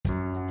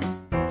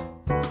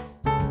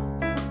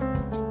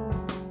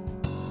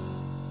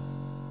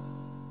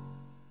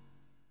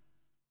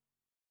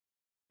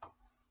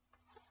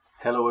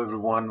Hello,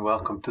 everyone.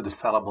 Welcome to the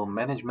Fallible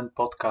Management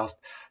Podcast.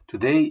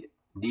 Today,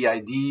 the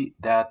idea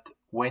that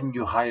when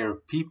you hire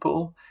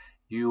people,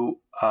 you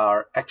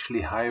are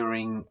actually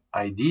hiring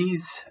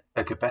ideas,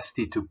 a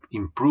capacity to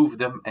improve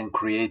them and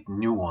create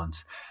new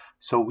ones.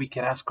 So we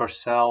can ask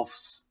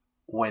ourselves,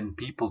 when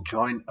people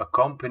join a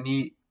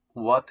company,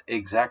 what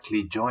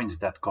exactly joins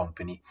that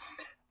company?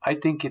 I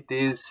think it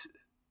is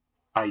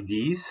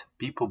ideas.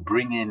 People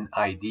bring in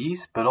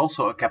ideas, but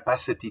also a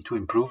capacity to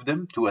improve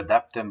them, to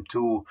adapt them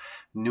to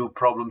new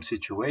problem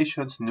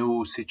situations,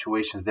 new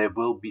situations they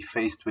will be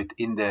faced with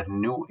in their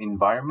new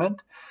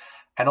environment.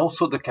 And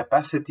also the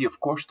capacity, of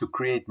course, to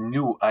create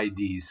new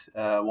ideas,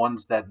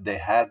 ones that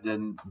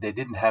they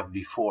didn't have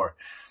before.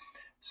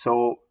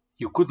 So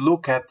you could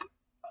look at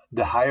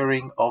the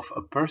hiring of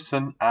a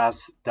person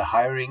as the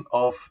hiring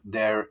of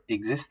their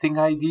existing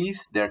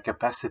ideas, their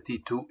capacity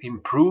to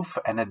improve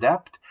and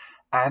adapt,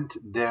 and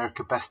their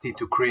capacity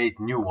to create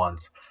new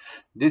ones.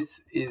 This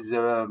is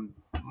a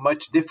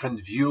much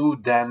different view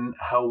than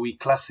how we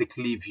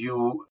classically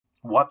view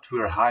what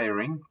we're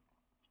hiring.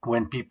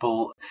 When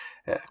people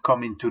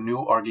come into new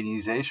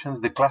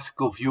organizations, the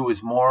classical view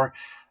is more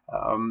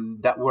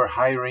that we're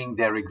hiring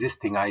their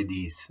existing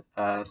ideas.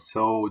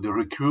 So the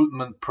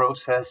recruitment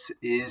process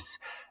is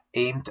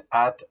aimed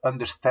at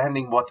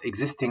understanding what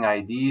existing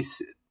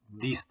ideas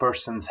these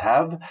persons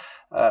have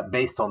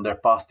based on their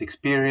past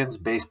experience,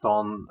 based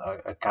on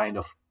a kind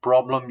of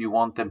problem you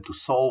want them to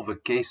solve, a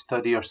case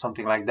study or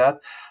something like that.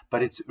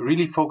 But it's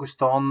really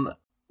focused on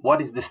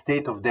what is the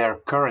state of their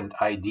current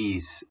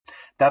ideas.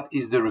 That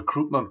is the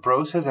recruitment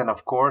process. And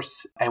of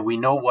course, and we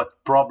know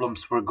what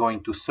problems we're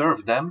going to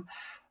serve them,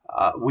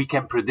 we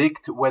can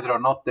predict whether or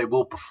not they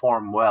will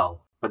perform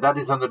well. But that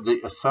is under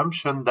the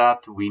assumption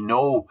that we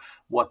know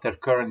what their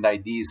current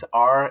ideas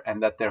are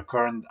and that their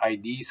current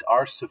ideas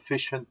are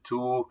sufficient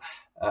to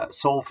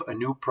solve a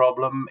new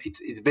problem.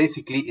 It's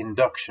basically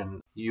induction.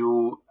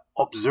 You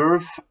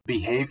observe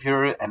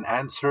behavior and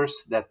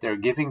answers that they're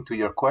giving to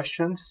your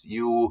questions.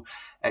 You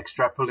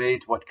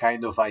extrapolate what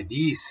kind of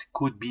ideas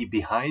could be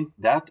behind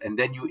that, and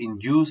then you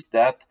induce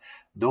that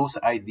those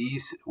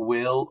ideas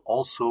will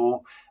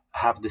also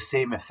have the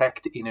same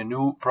effect in a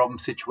new problem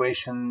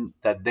situation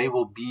that they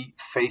will be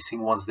facing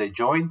once they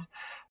joined,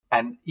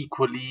 and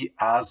equally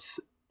as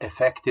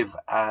effective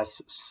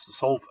as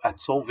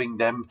solving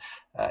them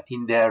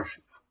in their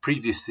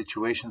previous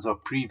situations or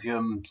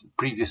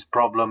previous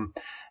problem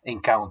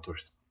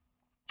encounters.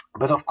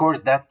 But of course,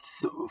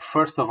 that's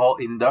first of all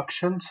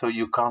induction, so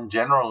you can't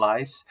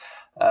generalize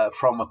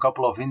from a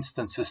couple of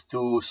instances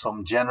to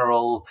some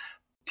general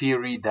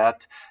theory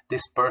that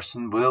this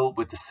person will,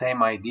 with the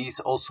same ideas,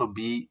 also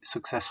be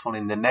successful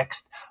in the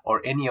next or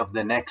any of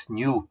the next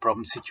new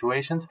problem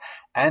situations.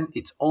 And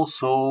it's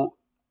also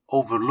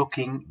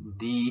overlooking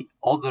the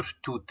other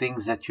two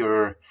things that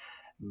you're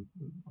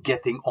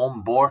getting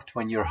on board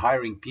when you're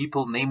hiring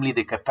people, namely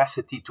the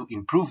capacity to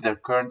improve their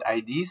current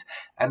ideas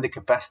and the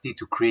capacity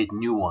to create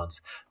new ones.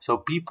 So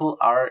people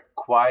are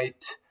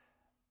quite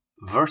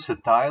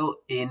versatile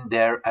in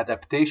their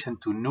adaptation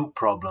to new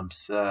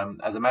problems.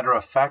 As a matter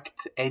of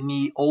fact,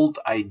 any old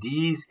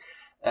ideas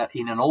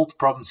in an old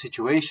problem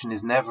situation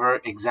is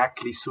never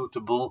exactly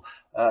suitable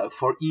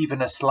for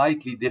even a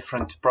slightly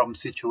different problem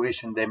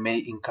situation they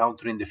may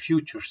encounter in the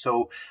future.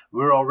 So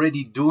we're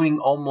already doing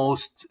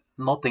almost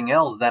nothing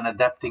else than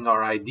adapting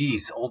our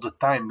ideas all the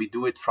time. We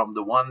do it from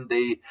the one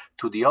day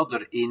to the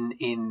other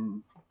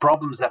in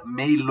problems that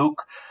may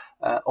look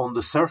on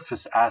the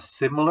surface as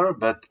similar,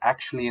 but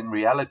actually in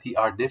reality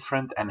are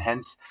different, and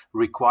hence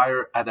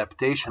require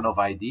adaptation of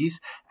ideas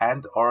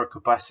and our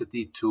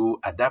capacity to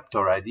adapt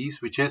our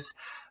ideas, which is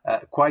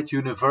quite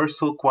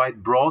universal,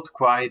 quite broad,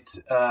 quite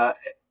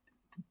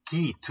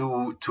key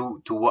to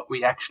what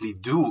we actually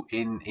do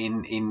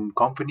in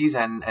companies,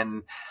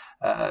 and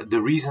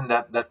the reason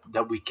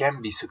that we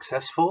can be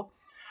successful.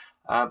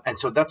 And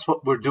so that's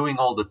what we're doing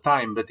all the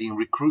time. But in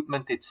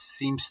recruitment, it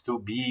seems to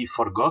be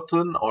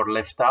forgotten or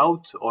left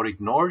out or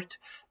ignored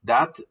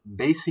that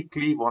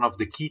basically one of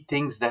the key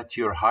things that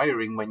you're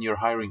hiring when you're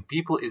hiring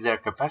people is their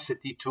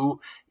capacity to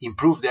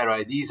improve their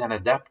ideas and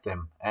adapt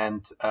them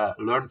and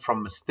learn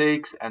from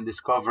mistakes and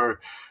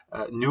discover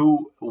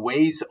new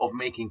ways of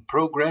making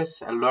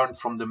progress and learn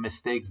from the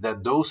mistakes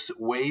that those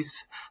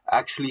ways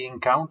actually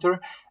encounter,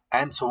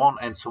 and so on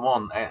and so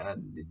on,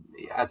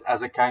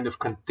 as a kind of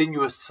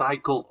continuous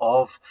cycle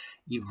of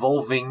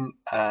evolving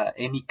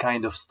any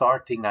kind of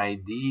starting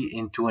idea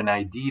into an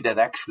idea that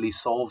actually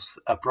solves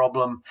a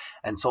problem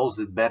and solves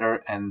it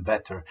better and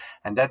better.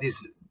 And that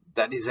is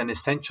an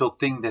essential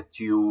thing that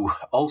you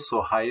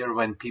also hire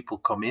when people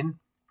come in.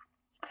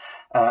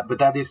 But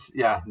that is,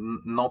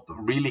 not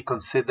really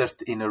considered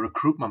in a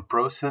recruitment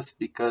process,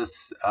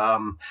 because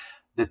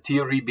the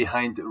theory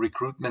behind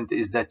recruitment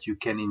is that you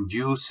can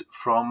induce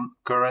from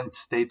current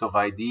state of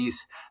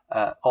ideas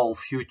all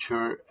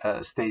future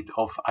state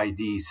of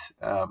ideas,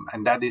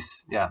 and that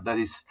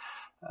is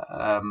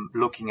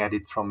looking at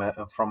it from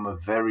a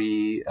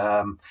very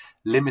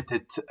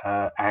limited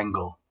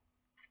angle.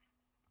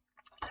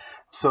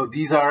 So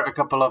these are a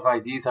couple of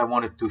ideas I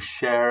wanted to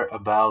share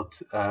about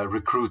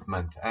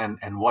recruitment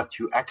and what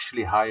you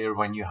actually hire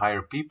when you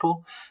hire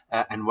people,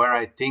 and where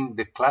I think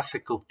the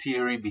classical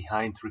theory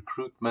behind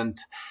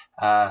recruitment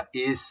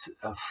is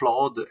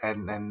flawed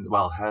and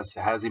well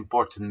has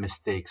important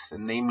mistakes,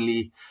 and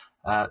namely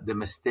the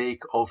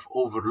mistake of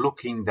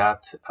overlooking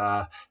that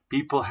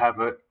people have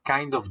a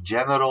kind of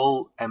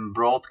general and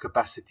broad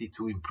capacity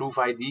to improve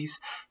ideas.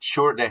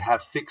 Sure, they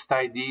have fixed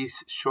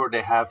ideas. Sure,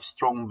 they have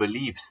strong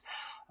beliefs.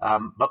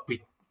 But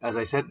we, as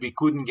I said, we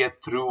couldn't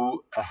get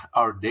through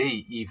our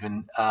day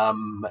even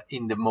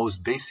in the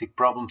most basic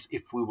problems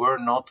if we were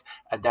not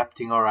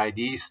adapting our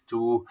ideas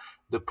to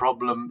the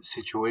problem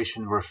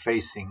situation we're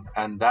facing.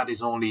 And that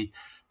is only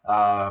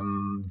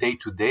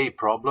day-to-day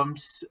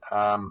problems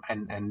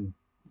and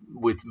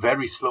with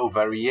very slow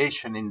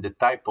variation in the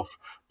type of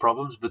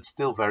problems, but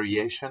still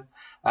variation.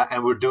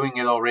 And we're doing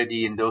it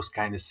already in those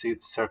kind of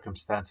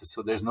circumstances.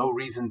 So there's no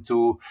reason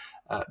to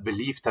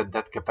believe that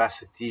that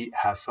capacity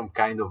has some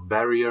kind of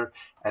barrier,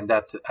 and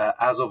that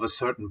as of a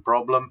certain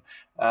problem,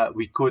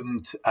 we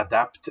couldn't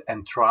adapt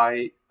and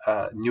try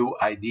new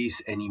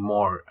ideas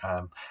anymore.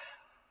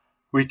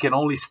 We can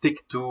only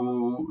stick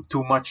to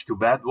too much to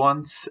bad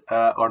ones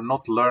or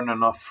not learn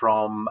enough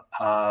from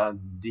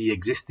the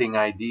existing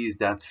ideas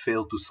that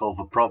fail to solve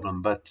a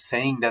problem. But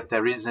saying that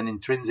there is an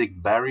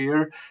intrinsic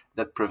barrier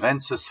that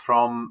prevents us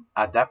from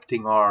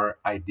adapting our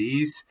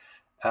ideas,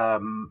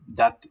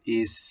 that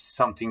is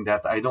something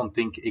that I don't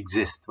think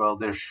exists. Well,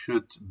 there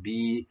should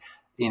be,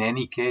 in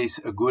any case,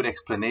 a good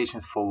explanation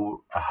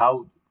for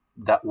how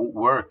that would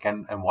work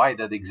and why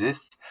that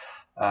exists.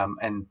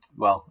 And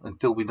well,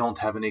 until we don't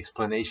have an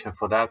explanation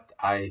for that,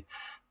 I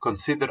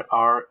consider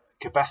our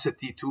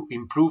capacity to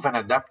improve and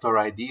adapt our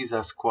ideas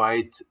as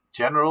quite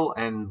general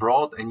and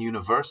broad and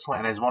universal,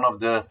 and as one of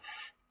the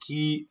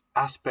key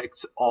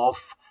aspects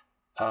of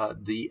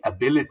the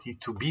ability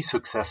to be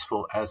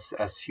successful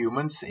as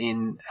humans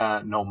in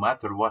no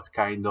matter what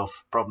kind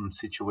of problem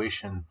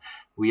situation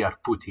we are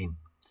put in.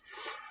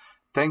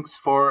 Thanks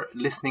for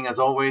listening as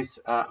always.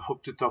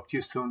 Hope to talk to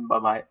you soon.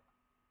 Bye-bye.